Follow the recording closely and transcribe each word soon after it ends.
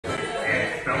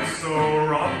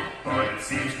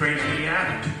seems strangely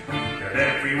apt that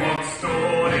everyone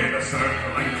stood in a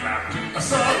circle and clapped. A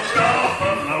sucked off a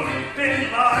load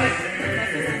didn't like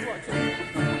it.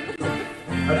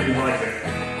 I didn't like it.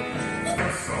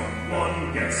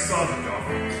 Someone gets sucked off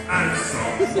and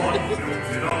someone films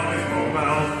it on his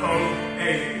mobile phone.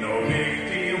 Ain't no big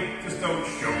deal, just don't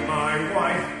show my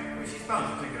wife. She's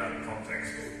bound to take it out of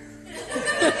context.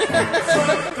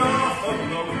 Sucked off a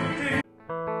load.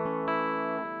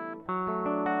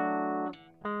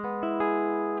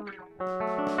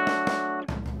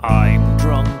 I'm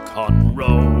drunk on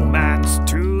romance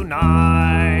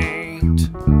tonight,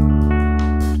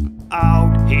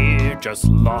 out here just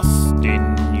lost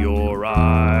in your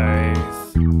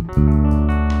eyes,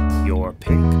 your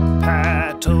pink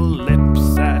petal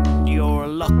lips and your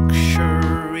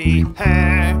luxury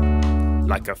hair,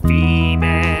 like a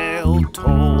female,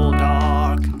 tall,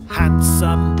 dark,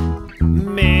 handsome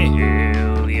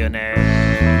millionaire.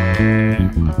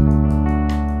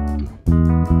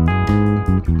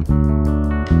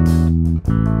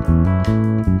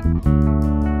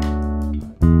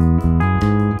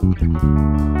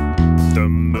 The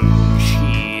moon,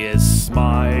 she is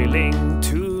smiling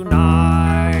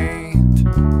tonight,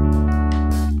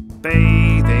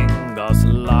 bathing us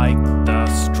like the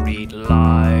street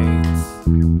lights.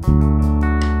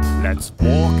 Let's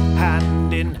walk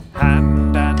hand in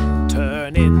hand and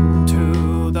turn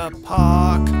into the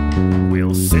park.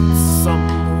 We'll sit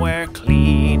somewhere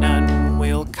clean and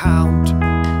we'll count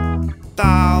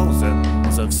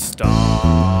thousands of stars.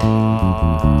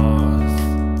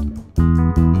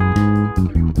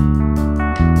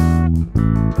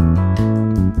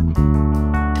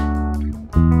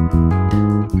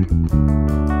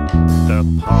 The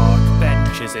park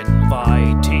bench is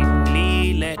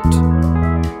invitingly lit,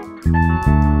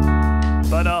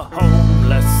 but a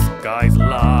homeless guy's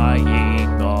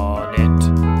lying on it.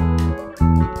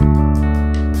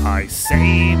 I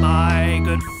say, my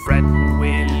good friend,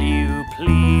 will you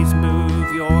please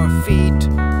move your feet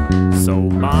so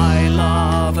my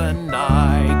love and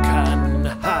I can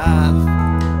have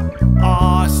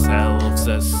ourselves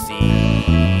a seat?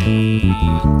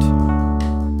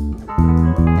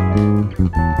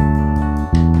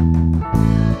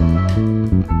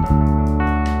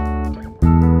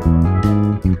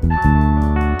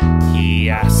 He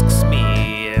asks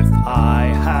me if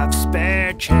I have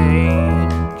spare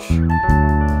change.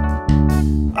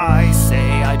 I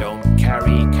say I don't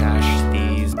carry cash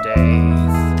these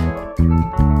days.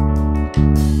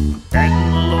 Then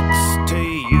looks to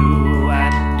you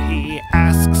and he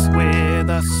asks with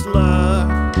a slur,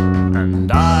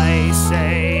 and I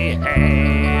say,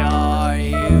 hey, are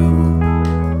you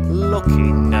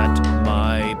looking at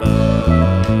my bird?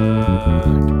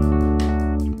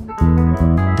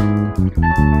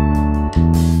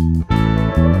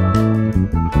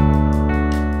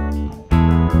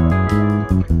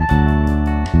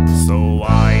 So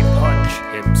I punch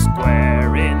him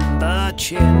square in the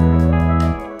chin,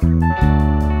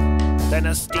 then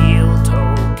a steel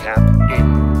toe cap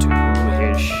into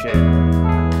his shin,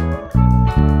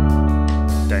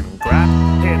 then grab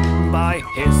him by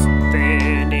his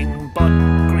thinning but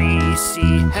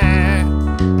greasy hair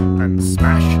and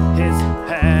smash his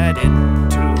head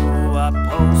into a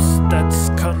post that's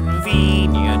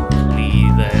conveniently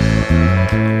there.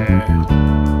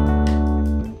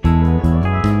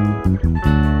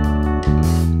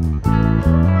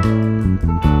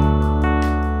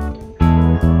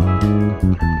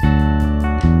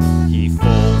 He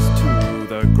falls to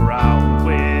the ground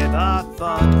with a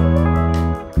thud,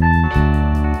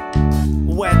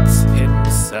 wets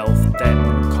himself, then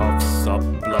coughs up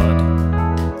blood.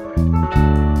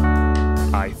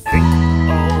 I think,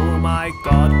 oh my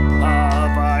God,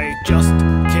 have I just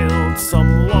killed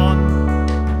someone?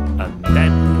 And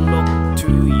then look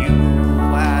to you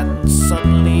and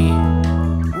suddenly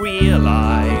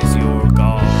realize you're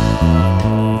gone.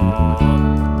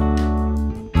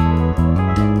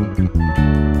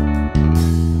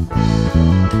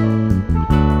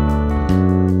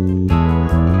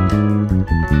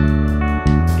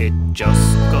 It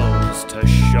just goes to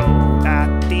show that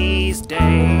these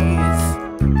days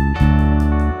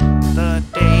the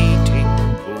dating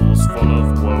pool's full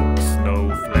of woke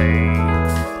snowflakes.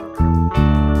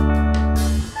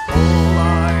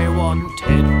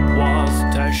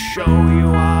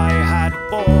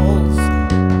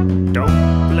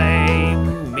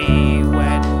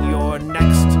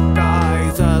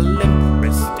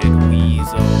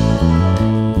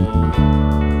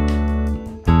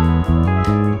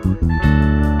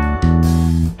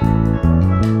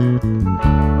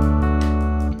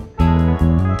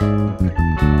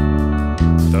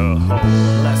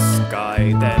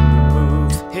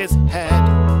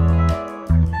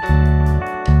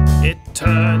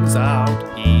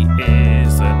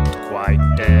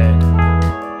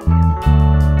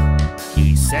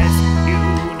 you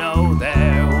know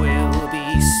there will be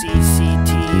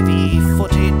CCTV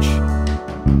footage.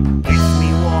 Give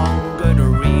me one good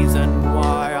reason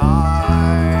why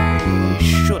I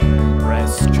shouldn't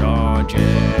press charges.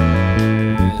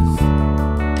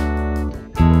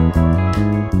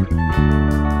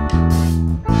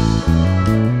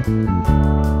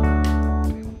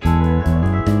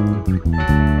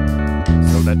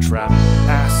 So the tramp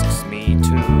asks me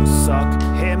to suck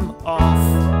him off,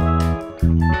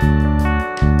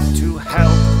 to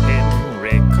help him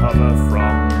recover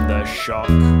from the shock.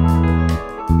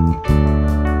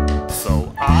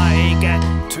 So I get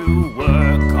to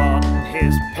work on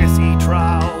his pissy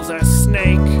trouser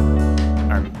snake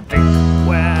and think,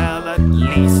 well, at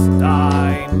least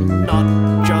I'm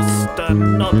not just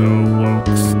another woke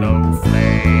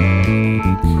snowflake.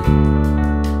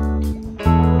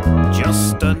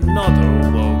 Just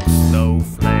another woke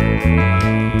snowflake.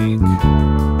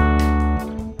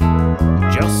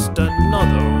 Just